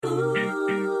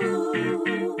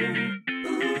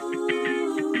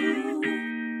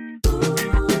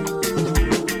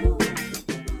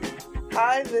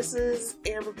This is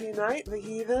Amber P. Knight, the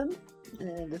Heathen.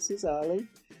 And this is Ollie,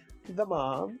 the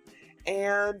Mom.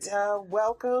 And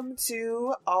welcome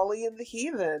to Ollie and the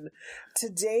Heathen.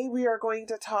 Today we are going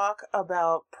to talk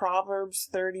about Proverbs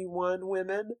 31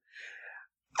 women,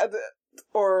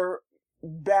 or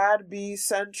Bad Bee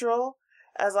Central,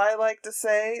 as I like to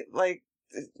say.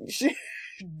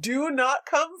 Do not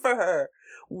come for her.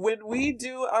 When we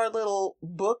do our little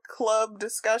book club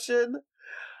discussion,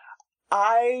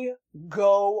 I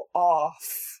go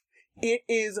off. It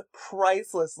is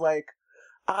priceless.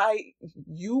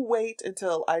 You wait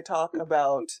until I talk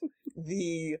about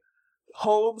the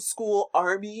homeschool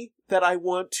army that I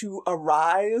want to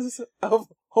arise of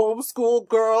homeschool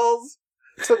girls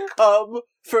to come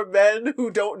for men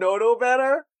who don't know no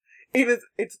better. You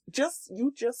just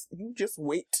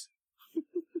wait.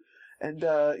 And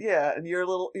and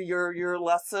your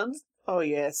lessons. Oh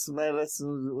yes, my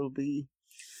lessons will be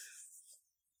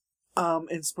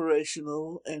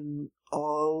inspirational, and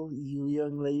all you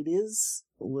young ladies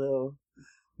will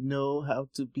know how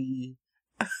to be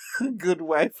a good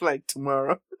wife like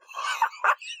tomorrow.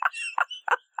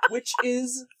 Which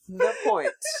is the point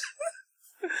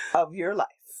of your life.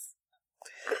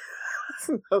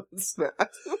 No, it's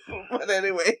not. But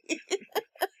anyway.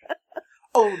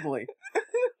 Only.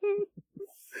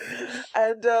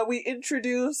 And we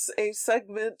introduce a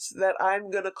segment that I'm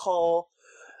going to call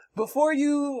Before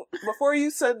You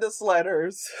Send Us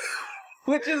Letters,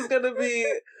 which is going to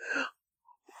be...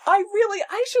 I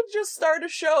should just start a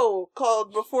show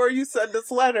called Before You Send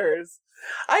Us Letters.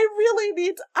 I'm going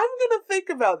to think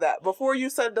about that before you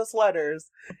send us letters.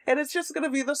 And it's just going to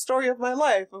be the story of my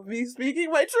life, of me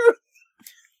speaking my truth.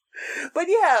 But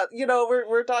yeah,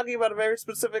 we're talking about a very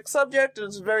specific subject, and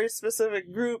it's a very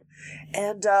specific group.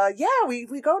 And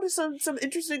we go to some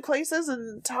interesting places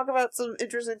and talk about some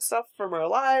interesting stuff from our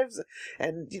lives.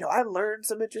 And, I learned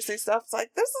some interesting stuff. It's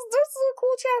like, this is a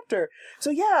cool chapter. So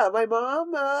yeah, my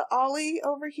mom, Ollie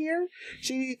over here,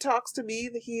 she talks to me,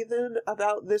 the Heathen,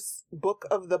 about this book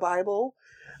of the Bible,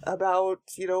 about,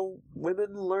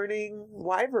 women learning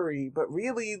wifery, but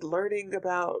really learning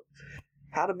about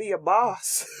how to be a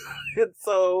boss. And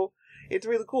so it's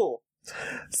really cool.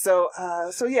 So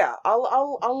yeah,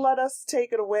 I'll let us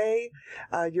take it away.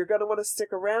 You're going to want to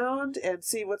stick around and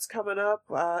see what's coming up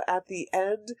at the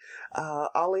end.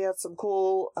 Ollie has a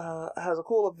cool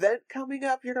event coming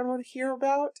up you're going to want to hear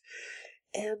about.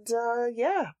 And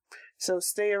so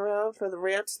stay around for the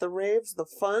rants, the raves, the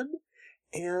fun,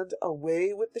 and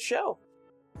away with the show.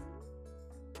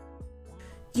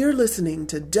 You're listening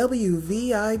to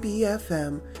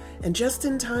WVIB-FM, and just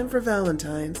in time for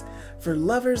Valentine's, for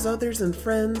lovers, others, and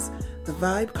friends, the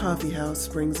Vibe Coffee House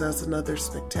brings us another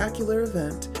spectacular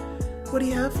event. What do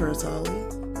you have for us, Ollie?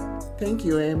 Thank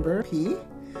you, Amber P.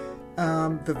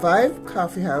 The Vibe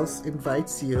Coffee House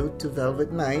invites you to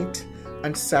Velvet Night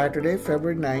on Saturday,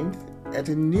 February 9th at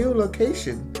a new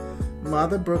location,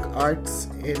 Mother Brook Arts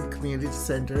and Community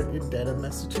Center in Dedham,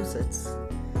 Massachusetts.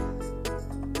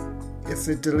 It's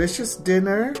a delicious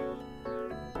dinner,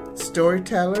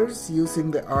 storytellers using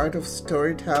the art of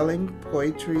storytelling,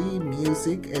 poetry,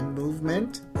 music, and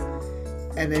movement,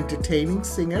 an entertaining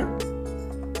singer,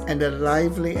 and a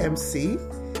lively MC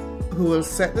who will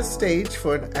set the stage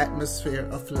for an atmosphere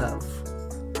of love.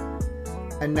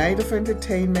 A night of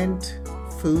entertainment,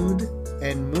 food,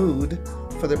 and mood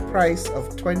for the price of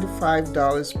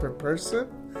 $25 per person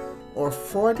or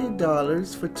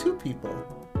 $40 for two people.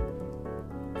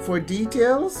 For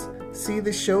details, see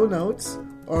the show notes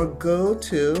or go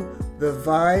to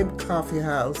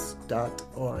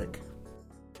thevibecoffeehouse.org.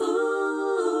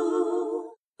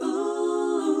 Ooh,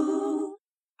 ooh.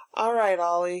 All right,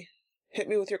 Ollie, hit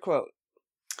me with your quote.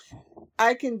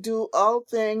 I can do all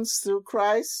things through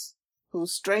Christ who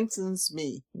strengthens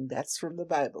me. That's from the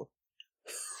Bible.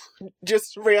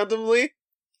 Just randomly?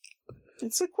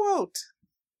 It's a quote.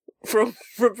 From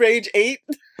page 8?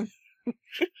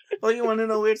 Oh, you want to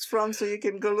know where it's from so you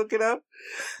can go look it up?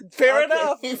 Fair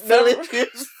enough.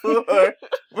 Philippians 4,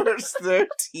 verse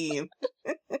 13.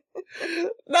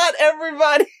 Not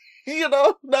everybody, you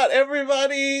know what?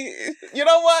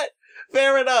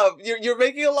 Fair enough. You're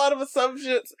making a lot of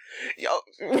assumptions.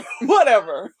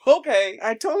 Whatever. Okay.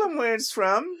 I told him where it's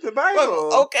from. The Bible.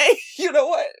 Well, okay. You know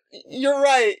what? You're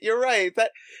right.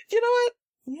 That, you know what?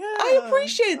 Yeah. I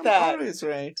appreciate that. Always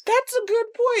right. That's a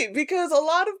good point, because a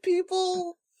lot of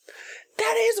people,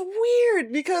 That is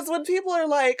weird, because when people are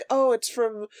like, oh, it's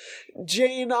from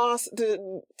Jane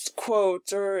Austen's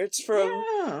quote, or it's from,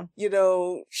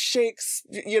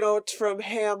 Shakespeare, it's from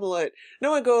Hamlet.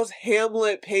 No one goes,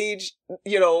 Hamlet, page,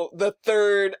 the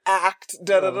third act,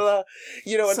 da-da-da-da,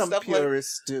 and Some stuff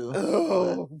purists do.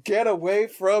 oh, get away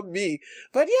from me.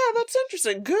 But yeah, that's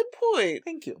interesting. Good point.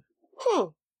 Thank you. Huh.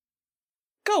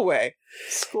 Go away.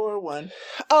 Score 1.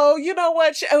 Oh, you know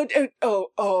what?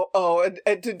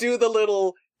 And to do the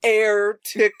little air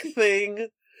tick thing,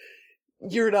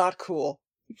 you're not cool.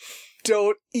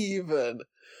 Don't even.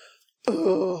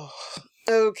 Oh,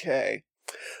 okay.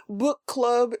 Book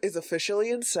club is officially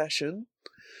in session.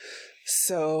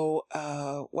 So,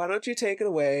 why don't you take it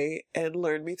away and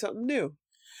learn me something new?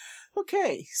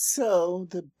 Okay, so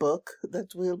the book that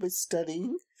we'll be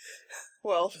studying.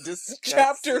 Well,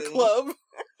 chapter club.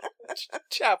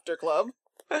 Chapter club.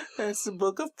 It's the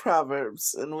book of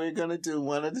Proverbs, and we're going to do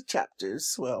one of the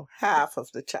chapters. Well, half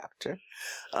of the chapter.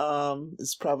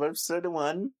 It's Proverbs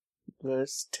 31,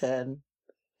 verse 10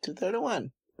 to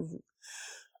 31.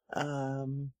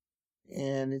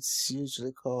 And it's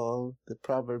usually called the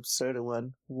Proverbs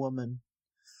 31 woman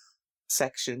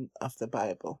section of the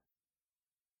Bible.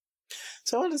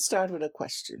 So I want to start with a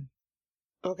question.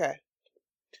 Okay.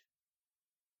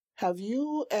 Have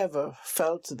you ever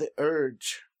felt the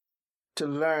urge to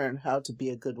learn how to be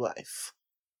a good wife?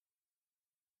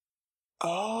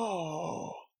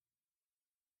 Oh.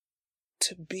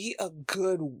 To be a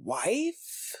good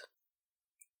wife?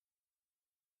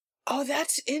 Oh,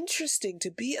 that's interesting. To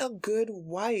be a good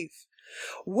wife.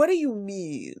 What do you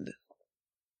mean?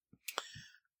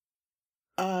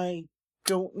 I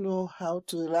don't know how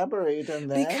to elaborate on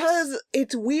that. Because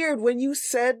it's weird. When you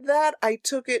said that, I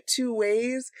took it two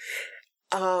ways.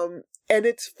 And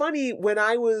it's funny, when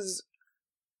I was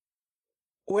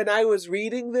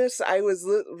reading this, I was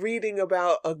reading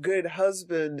about a good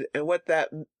husband and what that...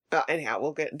 anyhow,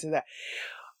 we'll get into that.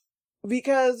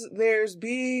 Because there's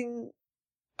being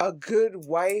a good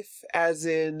wife, as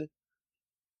in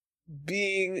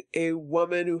being a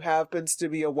woman who happens to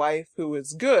be a wife who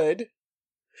is good,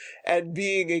 and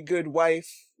being a good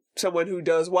wife, someone who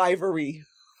does wifery.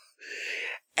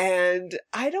 And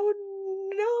I don't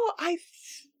know, I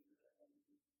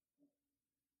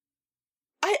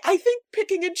think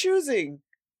picking and choosing.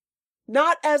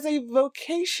 Not as a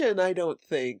vocation, I don't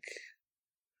think.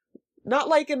 Not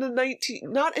like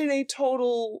not in a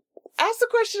total... Ask the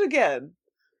question again.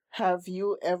 Have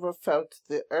you ever felt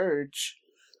the urge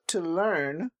to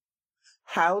learn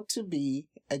how to be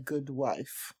a good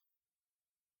wife?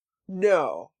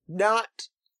 No, not...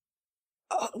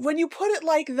 when you put it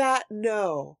like that,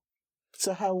 no.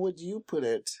 So how would you put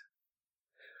it?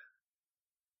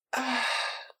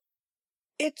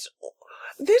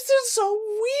 This is so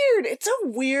weird. It's a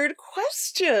weird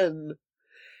question.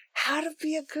 How to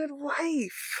be a good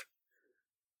wife?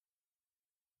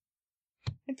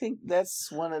 I think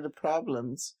that's one of the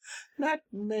problems. Not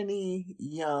many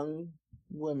young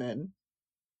women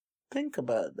think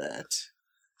about that.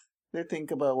 They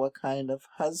think about what kind of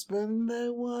husband they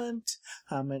want,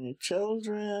 how many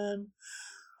children,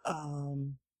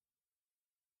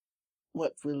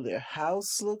 what will their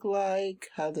house look like,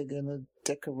 how they're going to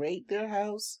decorate their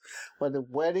house, what the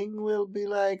wedding will be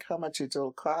like, how much it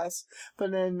will cost,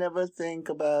 but they never think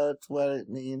about what it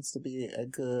means to be a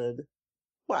good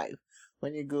wife.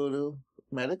 When you go to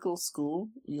medical school,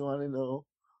 you want to know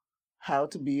how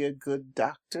to be a good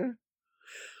doctor.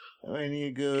 When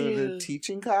you go to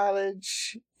teaching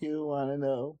college, you want to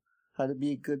know how to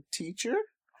be a good teacher.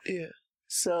 Yeah.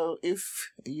 So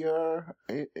if you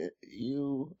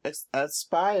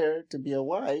aspire to be a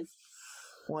wife,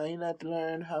 why not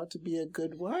learn how to be a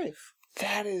good wife?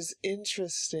 That is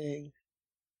interesting.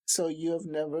 So you have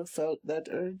never felt that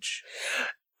urge?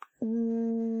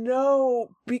 No,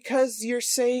 because you're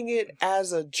saying it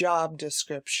as a job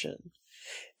description.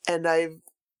 And I've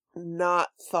not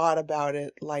thought about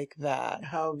it like that.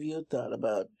 How have you thought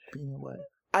about being a wife?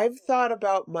 I've thought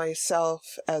about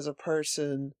myself as a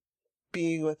person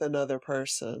being with another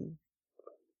person.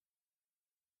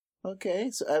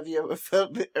 Okay, so have you ever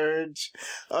felt the urge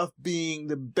of being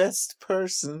the best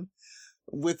person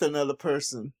with another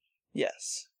person?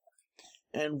 Yes.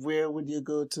 And where would you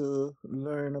go to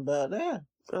learn about that?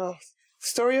 Oh,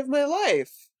 story of my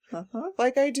life. Uh-huh.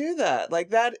 Like, I do that. Like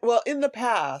that, well, in the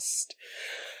past.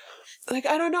 Like,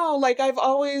 I don't know, like, I've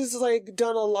always, like,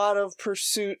 done a lot of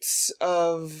pursuits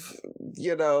of,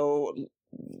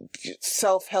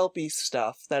 self-helpy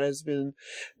stuff that has been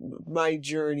my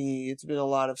journey. It's been a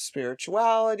lot of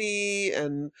spirituality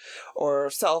or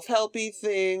self-helpy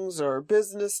things or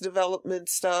business development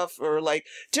stuff or like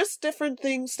just different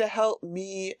things to help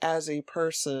me as a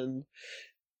person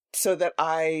so that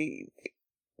I've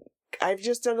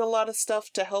just done a lot of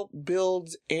stuff to help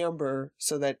build Amber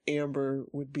so that Amber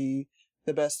would be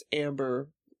the best Amber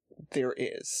there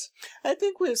is. I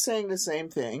think we're saying the same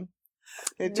thing.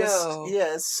 No.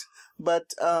 Yes,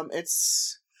 but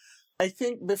it's, I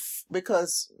think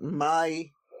because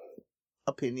my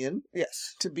opinion,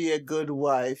 Yes. to be a good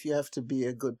wife, you have to be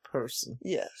a good person.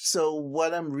 Yes. So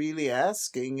what I'm really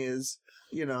asking is,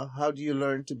 how do you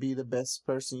learn to be the best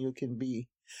person you can be?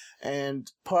 And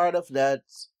part of that,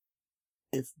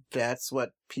 if that's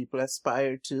what people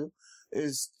aspire to,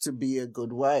 is to be a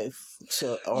good wife,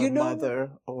 or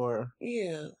mother, or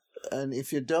yeah. And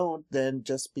if you don't, then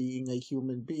just being a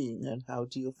human being. And how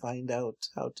do you find out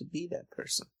how to be that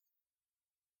person?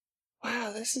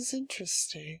 Wow, this is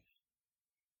interesting.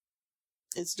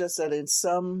 It's just that in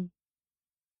some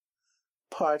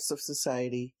parts of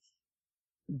society,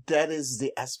 that is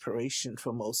the aspiration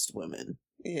for most women.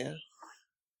 Yeah.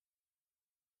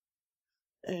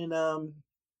 And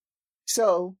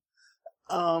so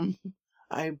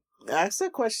I asked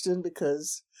that question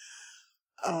because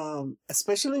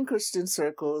especially in Christian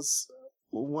circles,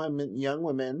 young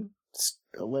women,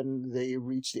 when they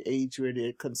reach the age where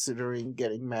they're considering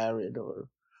getting married or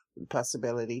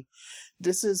possibility,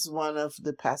 this is one of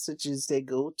the passages they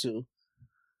go to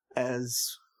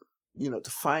as, to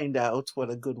find out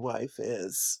what a good wife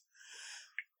is.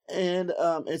 And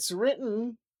it's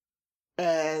written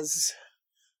as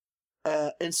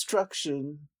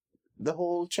instruction, the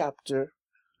whole chapter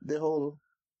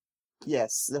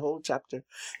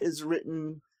is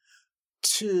written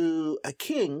to a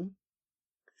king,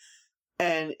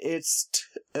 and it's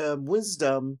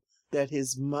wisdom that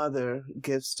his mother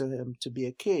gives to him to be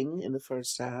a king in the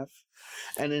first half,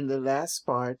 and in the last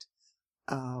part,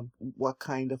 what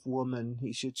kind of woman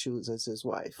he should choose as his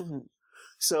wife. Mm-hmm.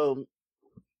 So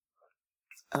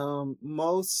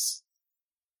most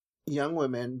young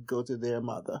women go to their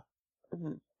mother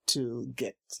to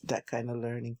get that kind of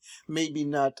learning. Maybe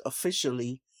not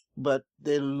officially, but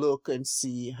they look and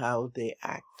see how they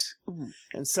act. Mm-hmm.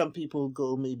 And some people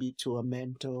go maybe to a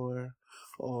mentor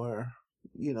or,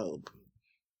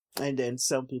 and then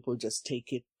some people just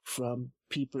take it from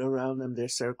people around them, their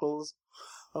circles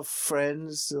of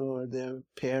friends or their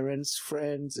parents'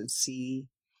 friends, and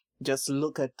just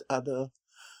look at other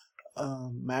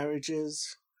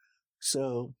marriages.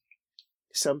 So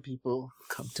some people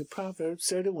come to Proverbs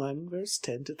 31, verse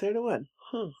 10 to 31.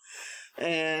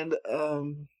 And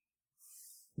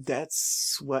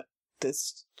that's what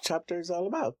this chapter is all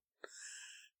about.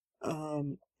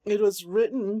 It was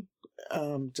written,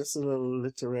 just a little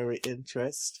literary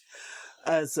interest,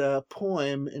 as a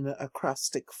poem in an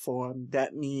acrostic form.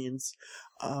 That means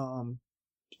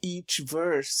each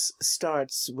verse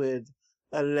starts with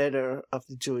a letter of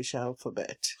the Jewish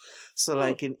alphabet. So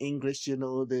like in English,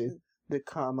 the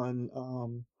common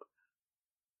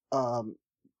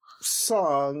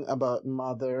song about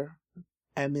mother.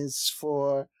 M is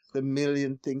for the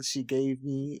million things she gave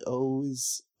me. O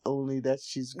is only that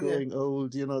she's growing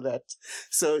old, that.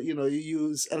 So, you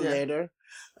use a letter,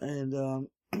 and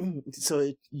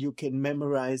so you can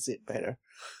memorize it better.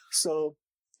 So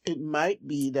it might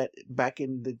be that back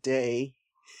in the day,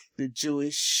 the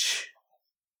Jewish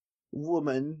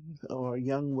woman or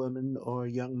young woman or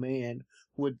young man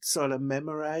would sort of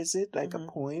memorize it like a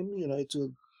poem, it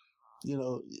would,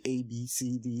 A, B,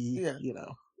 C, D,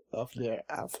 of their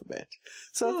alphabet.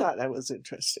 So I thought that was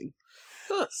interesting.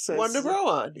 So one to grow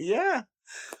on. Yeah.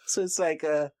 So it's like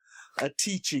a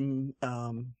teaching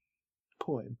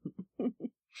poem.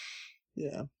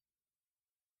 Yeah.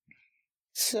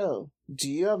 So, do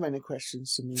you have any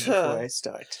questions to me before I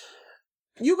start?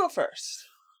 You go first.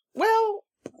 Well,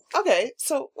 okay.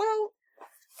 So,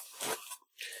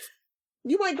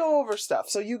 you might go over stuff,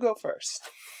 so you go first.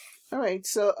 All right.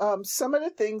 So, some of the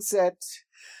things that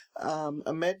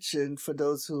I mentioned, for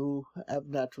those who have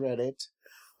not read it,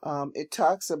 it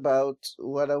talks about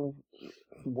what a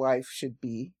wife should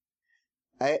be.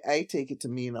 I take it to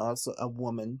mean also a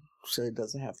woman, so it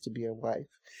doesn't have to be a wife.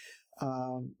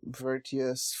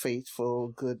 Virtuous, faithful,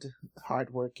 good,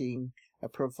 hardworking, a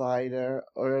provider,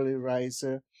 early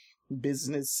riser,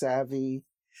 business savvy,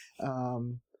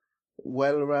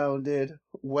 well-rounded,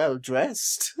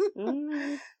 well-dressed,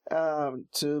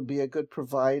 to be a good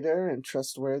provider and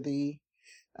trustworthy,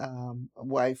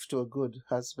 wife to a good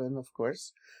husband, of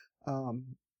course,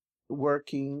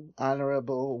 working,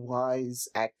 honorable, wise,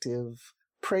 active,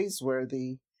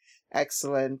 praiseworthy,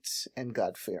 excellent, and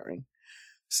God-fearing.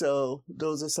 So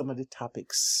those are some of the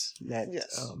topics that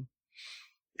Yes.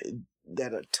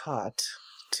 that are taught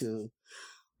to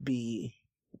be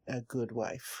a good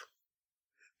wife.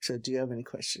 So do you have any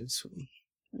questions for me?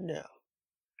 No.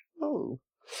 Oh.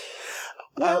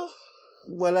 Well,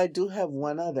 Well, I do have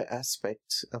one other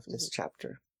aspect of this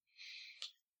chapter.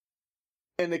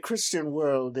 In the Christian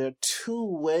world, there are two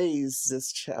ways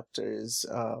this chapter is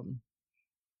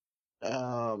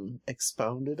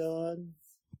expounded on.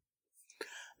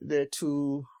 There are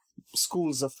two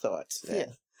schools of thought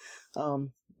there.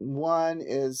 One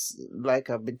is, like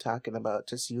I've been talking about,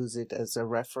 just use it as a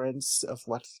reference of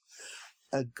what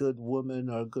a good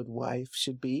woman or a good wife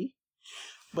should be.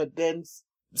 But then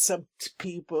some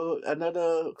people,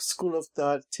 another school of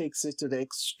thought takes it to the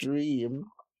extreme.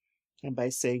 And by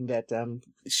saying that, I'm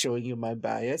showing you my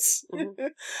bias.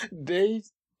 They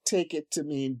take it to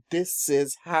mean this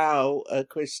is how a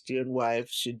Christian wife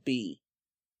should be.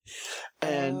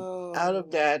 And out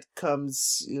of that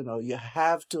comes, you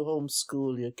have to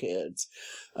homeschool your kids.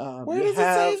 Where you does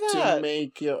have it say to that?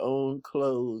 make your own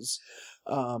clothes.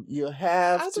 You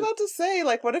have I was to. about to say,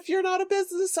 like, what if you're not a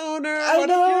business owner? I What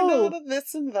know. if you're not a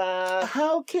this and that?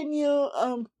 How can you?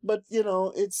 But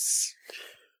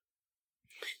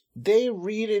they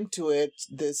read into it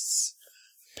this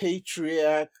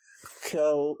patriarchal.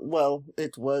 Well,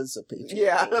 it was a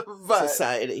patriarchal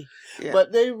society. Yeah.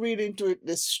 But they read into it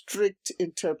the strict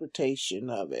interpretation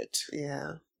of it.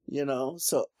 Yeah.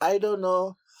 So I don't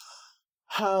know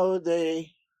how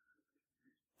they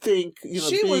think,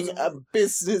 being a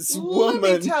businesswoman.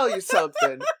 Let me tell you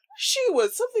something. She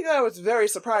was something I was very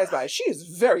surprised by. She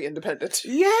is very independent.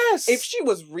 Yes. If she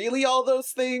was really all those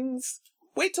things,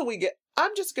 wait till we get...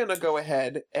 I'm just going to go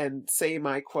ahead and say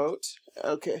my quote.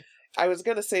 Okay. I was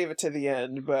going to save it to the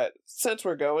end, but since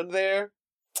we're going there...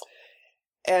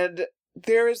 And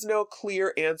there is no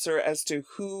clear answer as to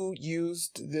who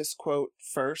used this quote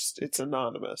first. It's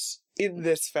anonymous in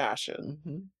this fashion.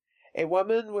 Mm-hmm. A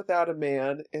woman without a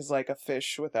man is like a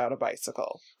fish without a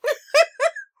bicycle.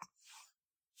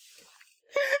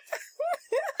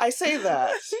 I say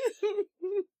that.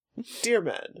 Dear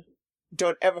men,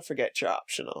 don't ever forget you're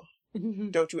optional.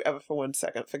 Don't you ever for 1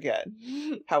 second forget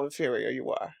how inferior you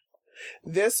are.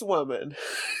 This woman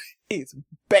is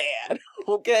bad,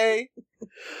 okay?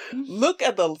 Look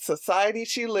at the society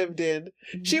she lived in.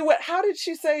 How did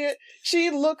she say it? She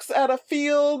looks at a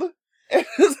field. And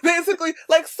it's basically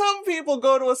like some people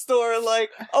go to a store and like,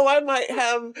 oh, I might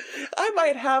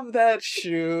have that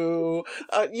shoe.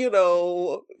 I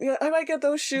might get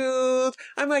those shoes.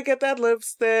 I might get that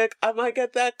lipstick. I might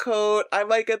get that coat. I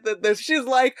might get this. She's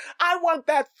like, I want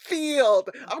that field.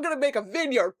 I'm gonna make a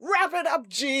vineyard. Wrap it up,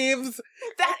 Jeeves.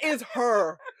 That is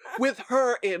her. With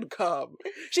her income.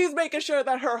 She's making sure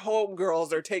that her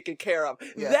homegirls are taken care of.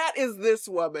 Yeah. That is this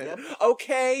woman. Yep.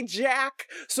 Okay, Jack?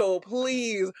 So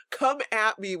please come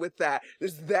at me with that.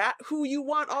 Is that who you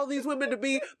want all these women to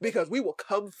be? Because we will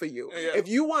come for you. Yeah. If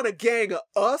you want a gang of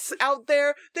us out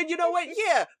there, then you know what?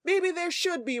 Yeah, maybe there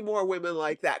should be more women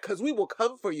like that because we will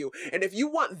come for you. And if you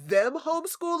want them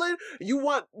homeschooling, you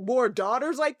want more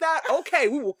daughters like that, okay,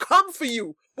 we will come for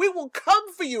you. We will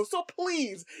come for you. So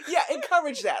please,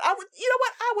 encourage that. I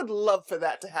would love for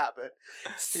that to happen.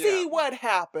 See what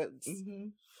happens.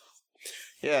 Mm-hmm.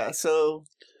 Yeah, so,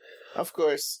 of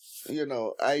course,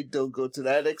 I don't go to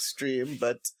that extreme,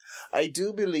 but I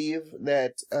do believe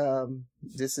that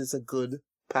this is a good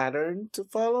pattern to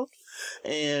follow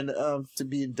and to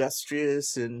be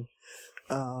industrious and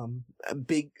a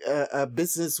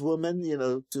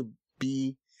businesswoman, to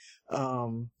be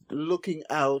looking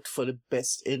out for the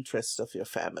best interest of your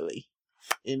family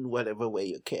in whatever way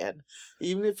you can,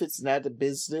 even if it's not a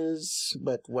business,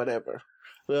 but whatever.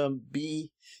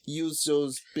 Use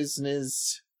those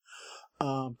business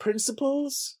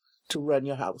principles to run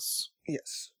your house.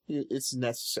 Yes, it's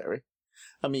necessary.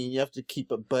 I mean, you have to keep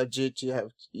a budget. You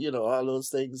have, all those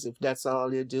things. If that's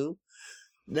all you do,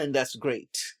 then that's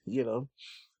great.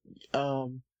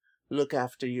 Look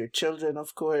after your children,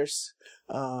 of course.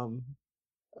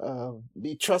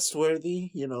 Be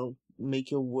trustworthy,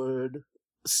 make your word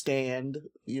stand,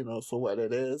 for what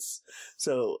it is.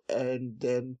 So, and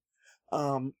then,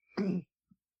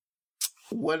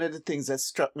 one of the things that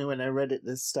struck me when I read it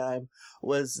this time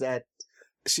was that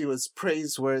she was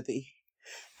praiseworthy,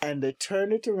 and they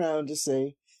turned it around to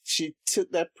say she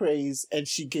took that praise and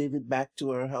she gave it back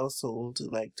to her household,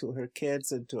 like to her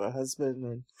kids and to her husband,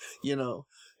 and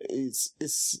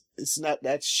it's not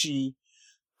that she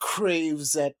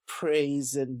craves that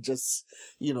praise and just,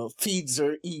 feeds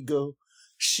her ego,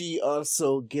 she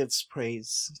also gives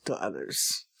praise to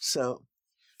others. So,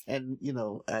 and,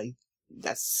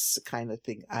 that's the kind of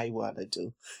thing I want to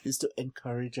do, is to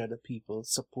encourage other people,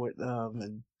 support them,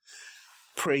 and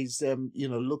praise them,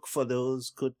 look for those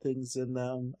good things in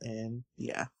them. And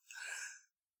yeah.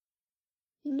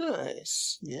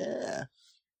 Nice. Yeah.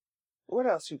 What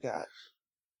else you got?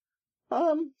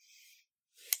 I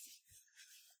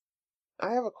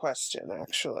have a question,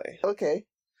 actually. Okay.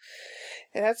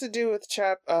 It has to do with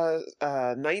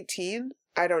 19.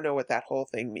 I don't know what that whole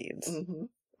thing means. Mm-hmm.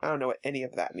 I don't know what any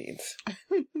of that means.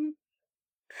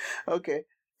 Okay.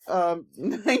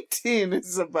 19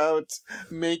 is about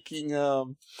making,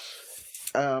 in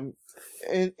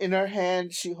her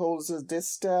hand, she holds a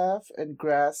distaff and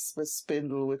grasps a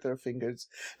spindle with her fingers.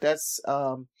 That's,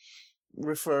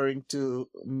 referring to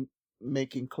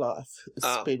making cloth,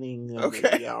 spinning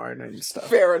yarn and stuff.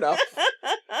 Fair enough.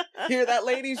 Hear that,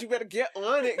 ladies? You better get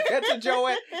on it. Get to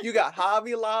Joanne. You got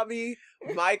Hobby Lobby,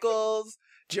 Michael's,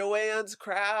 Joanne's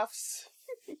Crafts.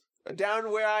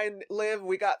 Down where I live,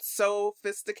 we got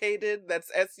Sophisticated. That's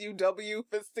SUW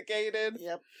Fisticated.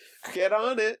 Yep. Get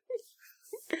on it.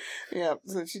 Yeah,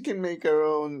 so she can make her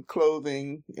own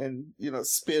clothing and,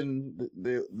 spin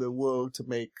the wool to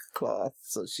make cloth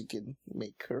so she can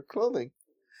make her clothing.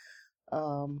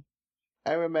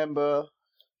 I remember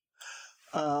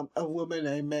a woman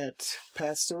I met,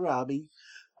 Pastor Robbie.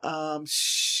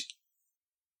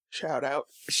 Shout out.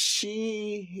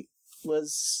 She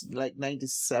was like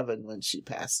 97 when she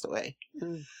passed away.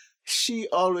 Mm. She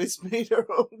always made her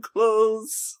own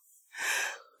clothes.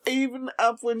 Even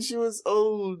up when she was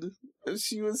old,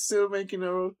 she was still making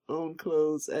her own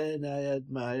clothes, and I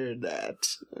admired that.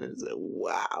 I said,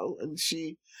 wow. And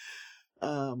she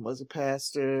was a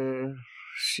pastor.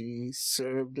 She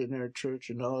served in her church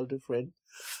in all different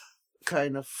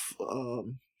kind of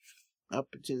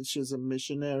opportunities. She was a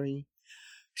missionary.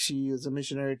 She was a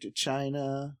missionary to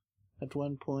China at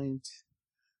one point.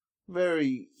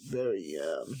 Very, very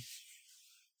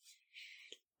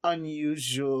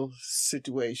unusual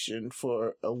situation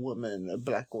for a woman, a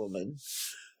black woman.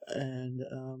 And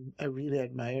I really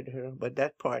admired her, but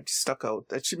that part stuck out,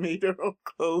 that she made her own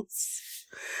clothes.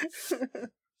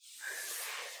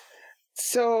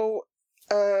 So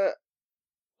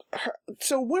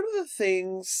one of the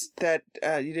things that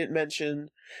you didn't mention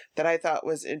that I thought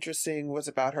was interesting was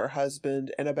about her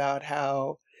husband and about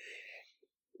how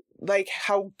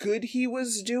good he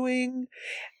was doing.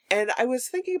 And I was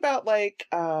thinking about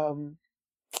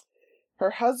her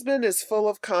husband is full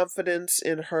of confidence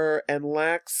in her and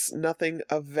lacks nothing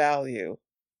of value.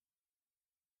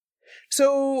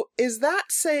 So is that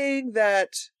saying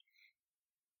that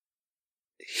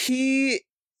he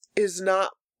is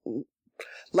not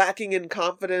lacking in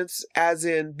confidence, as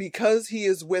in because he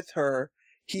is with her,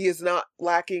 he is not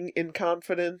lacking in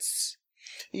confidence?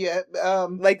 Yeah.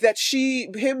 Him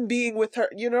being with her,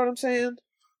 you know what I'm saying?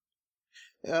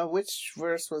 Which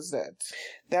verse was that?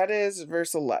 That is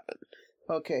verse 11.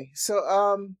 Okay, so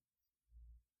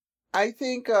I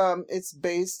think it's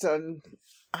based on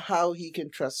how he can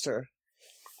trust her.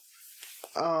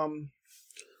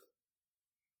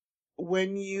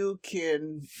 When you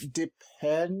can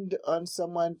depend on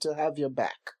someone to have your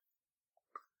back.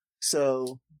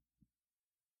 So,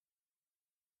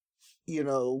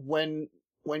 when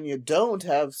you don't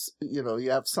have,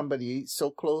 you have somebody so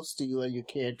close to you and you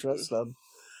can't trust them,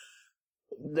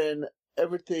 then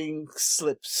everything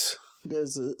slips.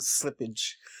 There's a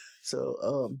slippage.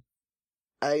 So,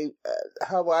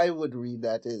 how I would read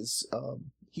that is,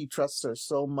 he trusts her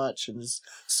so much and is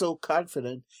so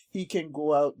confident he can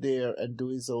go out there and do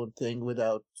his own thing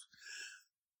without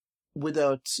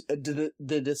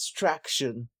the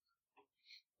distraction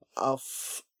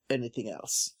of anything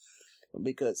else.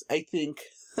 Because I think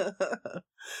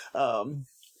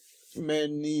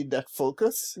men need that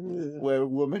focus where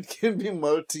women can be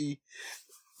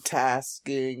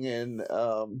multitasking and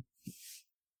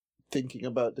thinking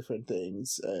about different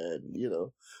things, and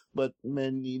but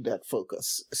men need that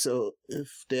focus. So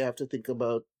if they have to think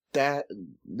about that,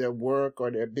 their work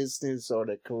or their business or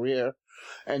their career,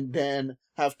 and then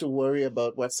have to worry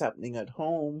about what's happening at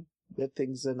home, that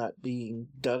things are not being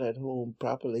done at home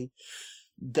properly,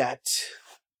 that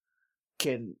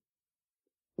can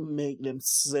make them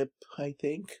slip, I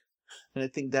think. And I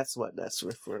think that's what that's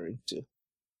referring to.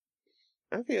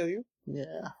 I feel you.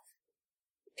 Yeah.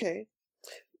 Okay.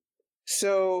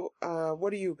 So,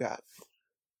 what do you got?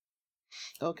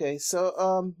 Okay,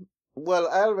 so, well,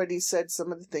 I already said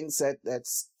some of the things that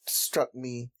struck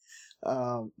me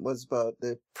was about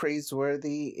the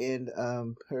praiseworthy in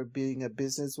her being a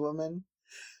businesswoman,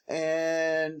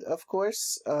 and of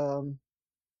course,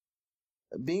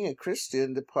 being a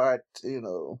Christian. The part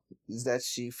is that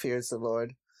she fears the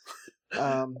Lord.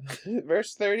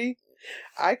 Verse 30.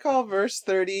 I call verse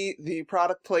 30 the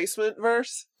product placement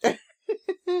verse.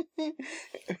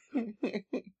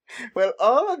 Well,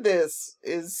 all of this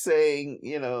is saying,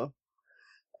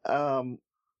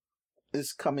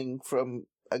 is coming from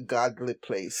a godly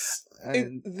place.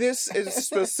 And This is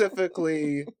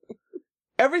specifically,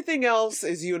 everything else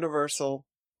is universal.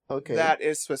 okay. That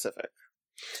is specific.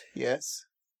 Yes.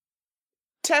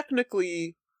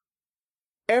 Technically,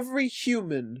 every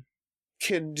human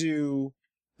can do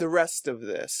the rest of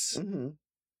this. Mm-hmm.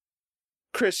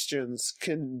 Christians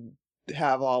can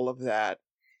have all of that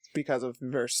because of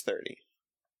verse 30,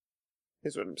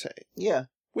 is what I'm saying. Yeah.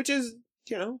 Which is,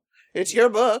 it's your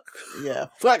book. Yeah.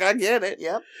 Like, I get it.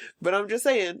 Yep. But I'm just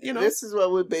saying, This is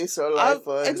what we base our life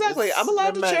on. Exactly. It's I'm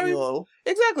allowed the to manual.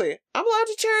 Exactly. I'm allowed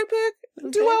to cherry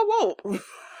pick. Do what I want.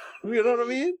 You know what I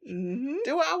mean? Mm-hmm.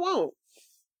 Do what I want.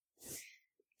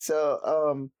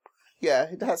 So, yeah,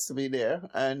 it has to be there.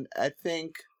 And I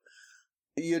think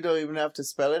you don't even have to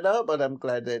spell it out, but I'm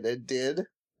glad that it did,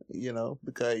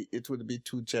 because it would be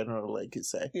too general, like you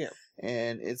say. Yeah.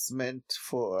 And it's meant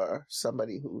for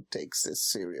somebody who takes this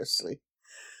seriously.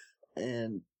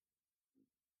 And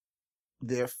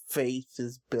their faith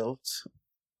is built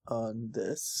on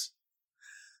this,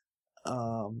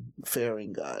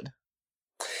 fearing God.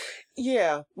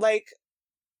 Yeah,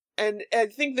 and I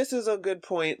think this is a good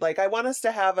point. I want us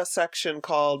to have a section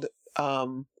called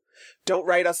Don't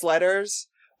Write Us Letters.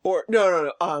 Or,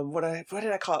 no. What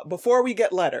did I call it? Before We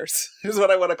Get Letters is what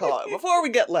I want to call it. Before We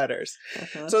Get Letters.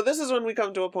 Uh-huh. So this is when we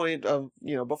come to a point of,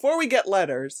 before we get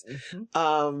letters,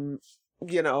 Mm-hmm.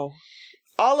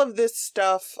 all of this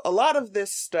stuff, a lot of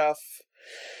this stuff,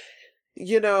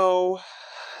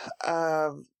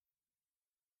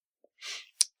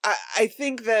 I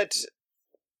think that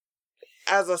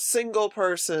as a single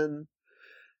person,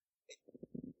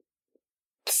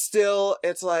 still,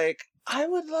 it's like, I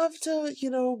would love to,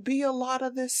 be a lot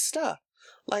of this stuff.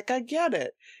 I get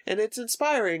it. And it's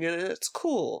inspiring and it's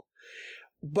cool.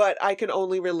 But I can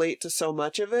only relate to so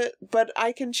much of it. But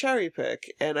I can cherry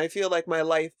pick. And I feel like my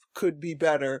life could be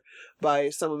better by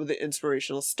some of the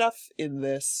inspirational stuff in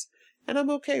this. And I'm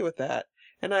okay with that.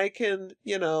 And I can,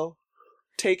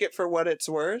 take it for what it's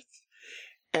worth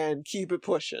and keep it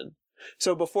pushing.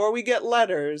 So before we get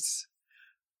letters,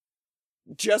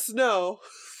 just know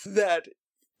that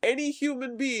any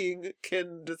human being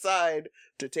can decide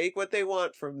to take what they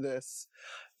want from this.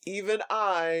 Even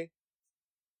I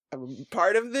am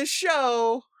part of this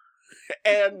show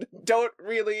and don't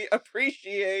really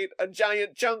appreciate a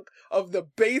giant chunk of the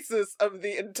basis of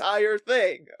the entire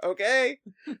thing, okay?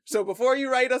 So before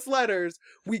you write us letters,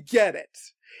 we get it.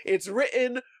 It's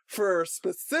written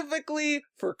specifically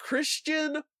for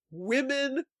Christian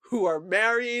women who are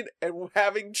married and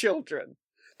having children.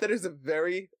 That is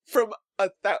from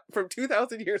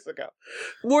 2,000 years ago.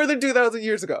 More than 2,000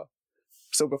 years ago.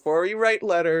 So before we write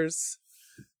letters,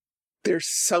 there's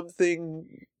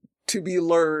something to be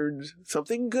learned.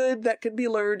 Something good that can be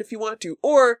learned if you want to.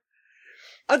 Or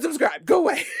unsubscribe. Go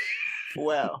away.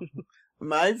 Well,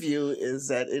 my view is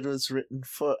that it was written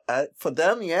for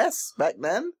them, yes, back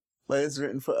then, but it's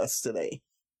written for us today.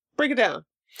 Break it down.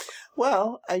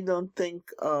 Well, I don't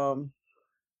think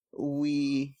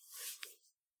we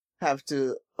have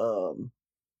to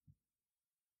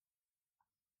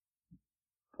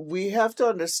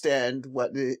understand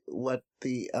what the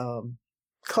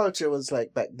culture was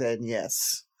like back then,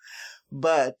 yes,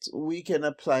 but we can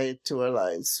apply it to our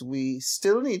lives. We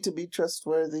still need to be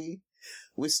trustworthy.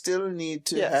 We still need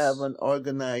to have an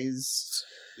organized,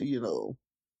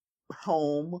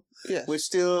 home. Yes. We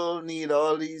still need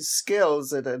all these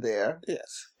skills that are there.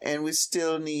 Yes. And we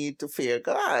still need to fear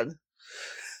God.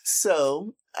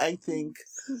 So I think,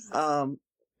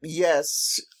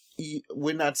 yes,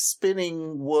 we're not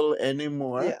spinning wool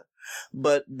anymore. Yeah.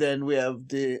 But then we have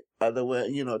the other way,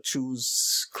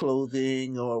 choose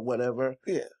clothing or whatever.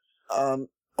 Yeah.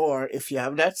 Or if you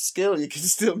have that skill, you can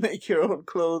still make your own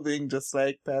clothing, just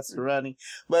like Pastor Ronnie.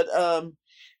 But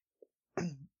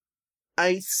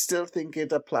I still think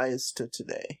it applies to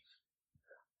today.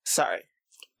 Sorry.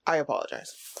 I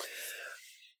apologize.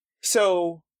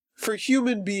 So, for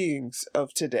human beings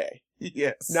of today,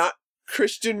 yes, not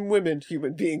Christian women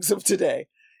human beings of today,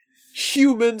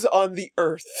 humans on the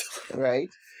earth, right?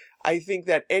 I think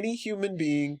that any human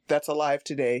being that's alive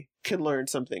today can learn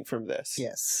something from this.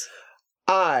 Yes.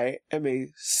 I am a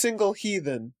single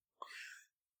heathen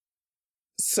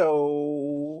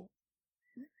So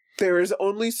there is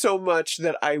only so much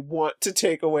that I want to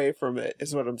take away from it,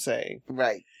 is what I'm saying.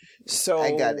 Right. So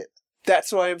I got it.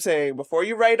 That's why I'm saying, before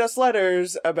you write us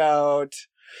letters about,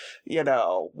 even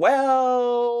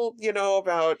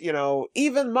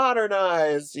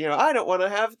modernized, I don't want to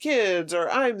have kids, or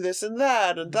I'm this and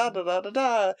that, and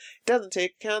da-da-da-da-da, doesn't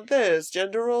take account this,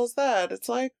 gender roles that. It's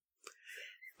like,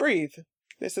 breathe.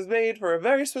 This is made for a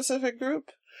very specific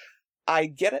group. I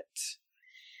get it.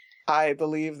 I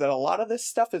believe that a lot of this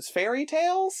stuff is fairy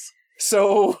tales,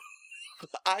 so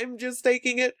I'm just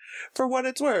taking it for what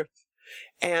it's worth.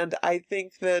 And I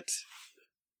think that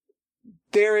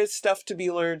there is stuff to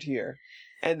be learned here.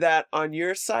 And that on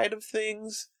your side of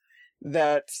things,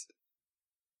 that,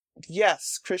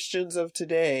 yes, Christians of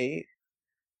today,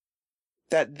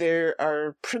 that there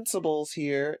are principles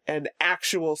here and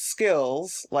actual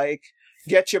skills, like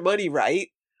get your money right,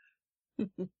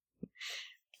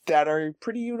 that are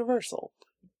pretty universal.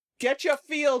 Get your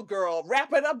field, girl.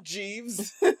 Wrap it up,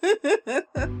 Jeeves.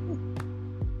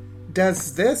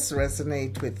 Does this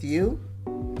resonate with you?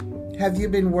 Have you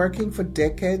been working for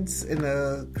decades in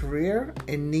a career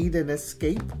and need an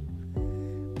escape?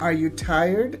 Are you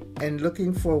tired and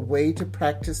looking for a way to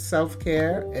practice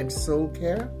self-care and soul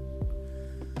care?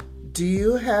 Do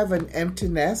you have an empty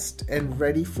nest and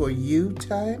ready for you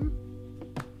time?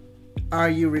 Are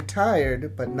you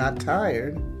retired but not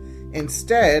tired?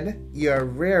 Instead, you're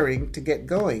raring to get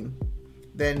going.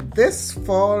 Then this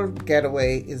fall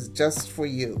getaway is just for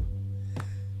you.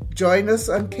 Join us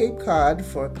on Cape Cod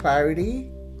for clarity,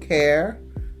 care,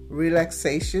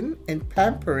 relaxation, and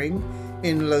pampering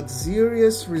in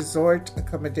luxurious resort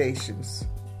accommodations.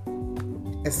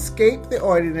 Escape the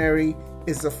Ordinary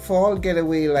is a fall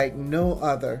getaway like no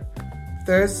other.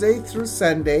 Thursday through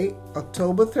Sunday,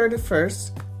 October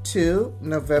 31st to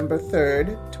November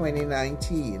 3rd,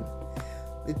 2019.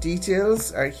 The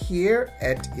details are here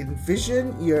at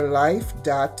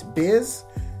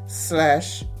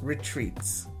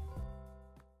envisionyourlife.biz/retreats.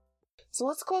 So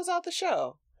let's close out the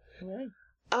show. All right.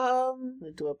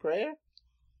 We do a prayer?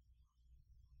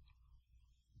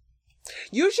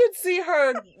 You should see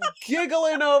her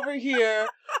giggling over here,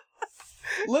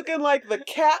 looking like the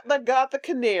cat that got the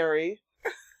canary.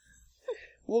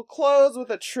 We'll close with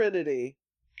a trinity.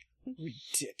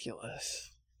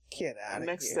 Ridiculous. Get out of here.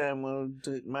 Next time we'll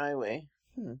do it my way.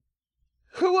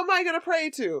 Who am I going to pray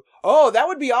to? Oh, that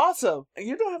would be awesome.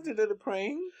 You don't have to do the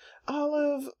praying.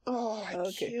 Olive,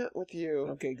 I can't with you.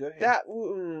 Okay, go ahead. That,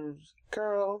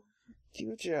 girl,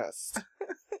 you just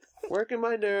working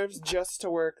my nerves just to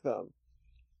work them.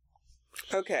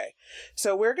 Okay,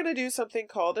 so we're going to do something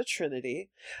called a Trinity.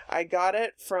 I got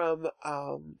it from,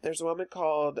 there's a woman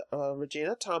called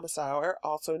Regina Thomasauer,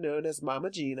 also known as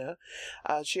Mama Gina.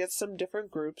 She has some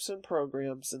different groups and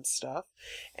programs and stuff,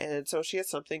 and so she has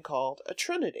something called a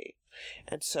Trinity.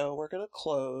 And so we're going to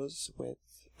close with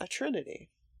a Trinity.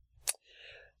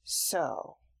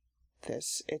 So,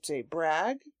 it's a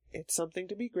brag, it's something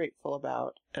to be grateful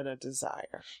about, and a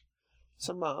desire.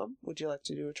 So, Mom, would you like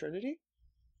to do a Trinity?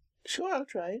 Sure, I'll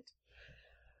try it.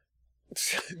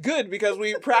 Good, because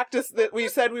we practiced that. We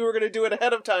said we were going to do it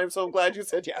ahead of time, so I'm glad you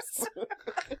said yes.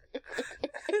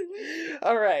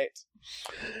 All right.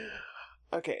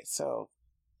 Okay, so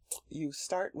you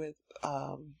start with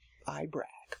I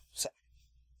brag. So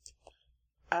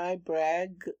I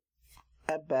brag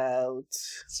about...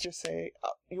 Let's just say,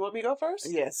 you want me to go first?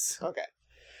 Yes. Okay.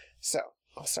 So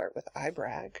I'll start with I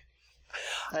brag.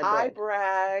 I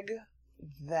brag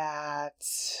that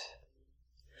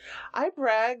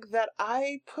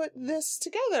I put this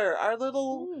together. Our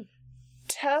little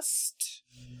test,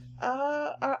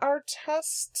 our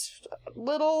test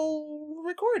little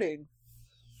recording.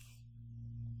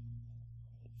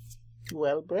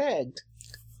 Well bragged.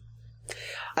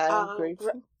 I'm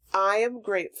grateful. I am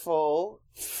grateful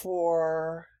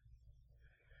for.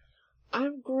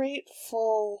 I'm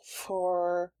grateful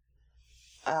for.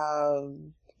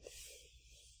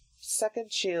 Second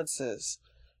chances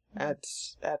at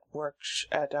work,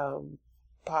 at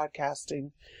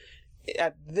podcasting,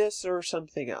 at this or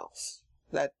something else.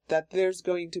 That there's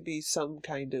going to be some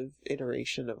kind of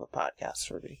iteration of a podcast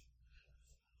for me.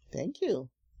 Thank you.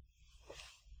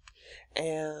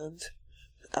 And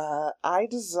I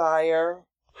desire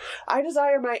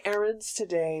my errands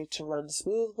today to run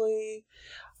smoothly,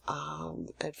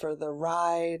 and for the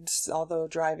rides, although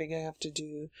driving I have to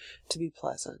do, to be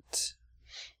pleasant.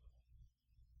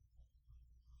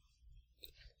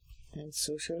 And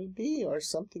so shall it be, or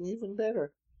something even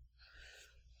better.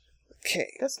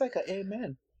 Okay. That's like an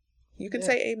amen. You can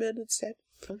say amen instead.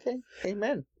 Okay.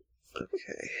 Amen.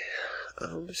 Okay.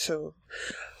 So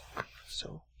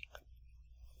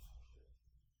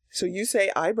So you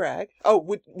say I brag.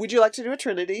 Oh, would you like to do a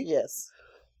Trinity? Yes.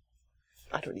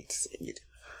 I don't need to say it. You do.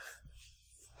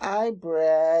 I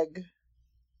brag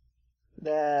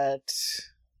that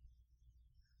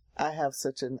I have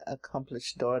such an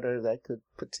accomplished daughter that could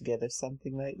put together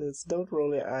something like this. Don't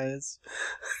roll your eyes.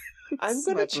 I'm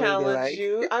going to challenge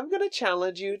you. I'm going to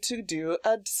challenge you to do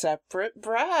a separate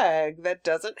brag that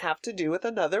doesn't have to do with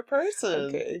another person.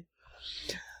 Okay.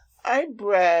 I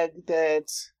brag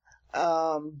that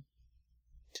I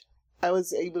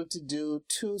was able to do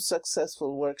 2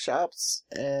 successful workshops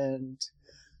and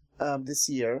this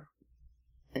year,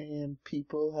 and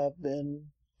people have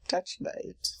been touched by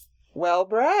it. Well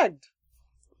bragged.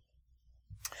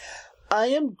 I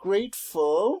am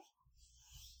grateful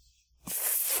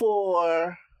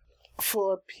for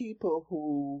people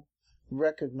who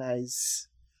recognize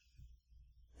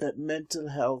that mental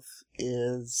health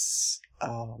is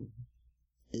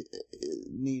it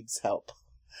needs help.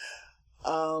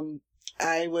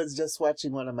 I was just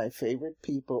watching one of my favorite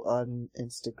people on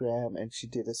Instagram, and she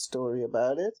did a story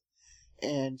about it,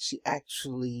 and she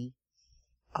actually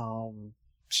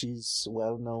she's a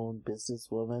well-known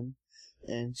businesswoman,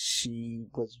 and she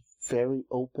was very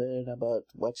open about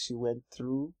what she went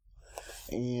through,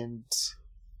 and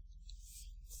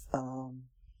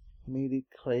made it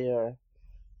clear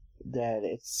that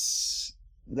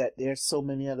there's so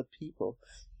many other people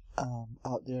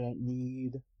out there that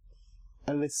need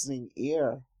a listening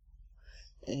ear.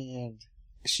 And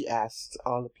she asked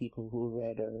all the people who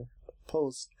read her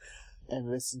post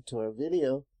and listened to her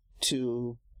video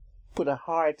to put a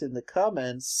heart in the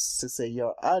comments to say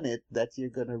you're on it, that you're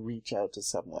going to reach out to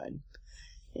someone.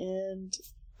 And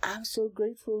I'm so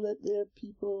grateful that there are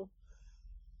people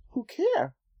who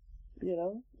care,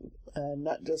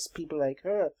 not just people like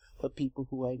her, but people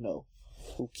who I know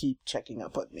who keep checking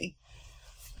up on me.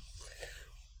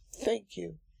 Thank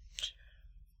you.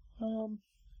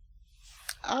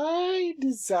 I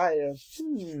desire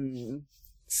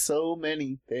so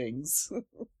many things.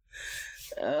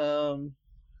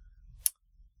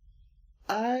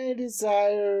 I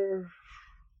desire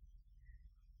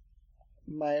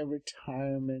my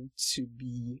retirement to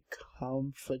be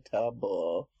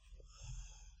comfortable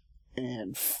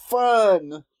and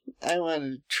fun. I want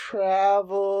to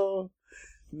travel,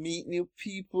 meet new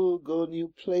people, go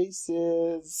new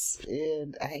places,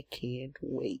 and I can't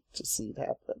wait to see it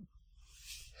happen.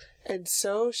 And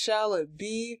so shall it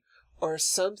be, or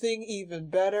something even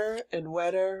better and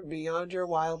wetter beyond your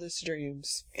wildest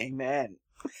dreams. Amen.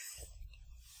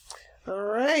 All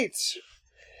right.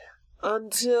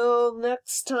 Until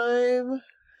next time,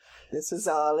 this is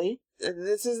Ollie. And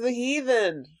this is the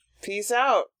Heathen. Peace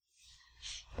out.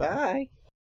 Bye.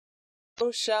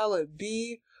 So shall it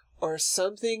be, or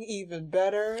something even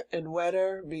better and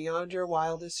wetter beyond your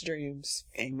wildest dreams.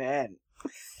 Amen.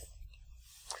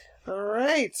 All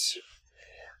right.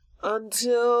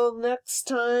 Until next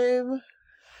time,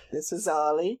 this is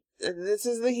Ollie. And this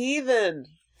is the Heathen.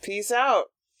 Peace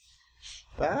out.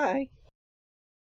 Bye.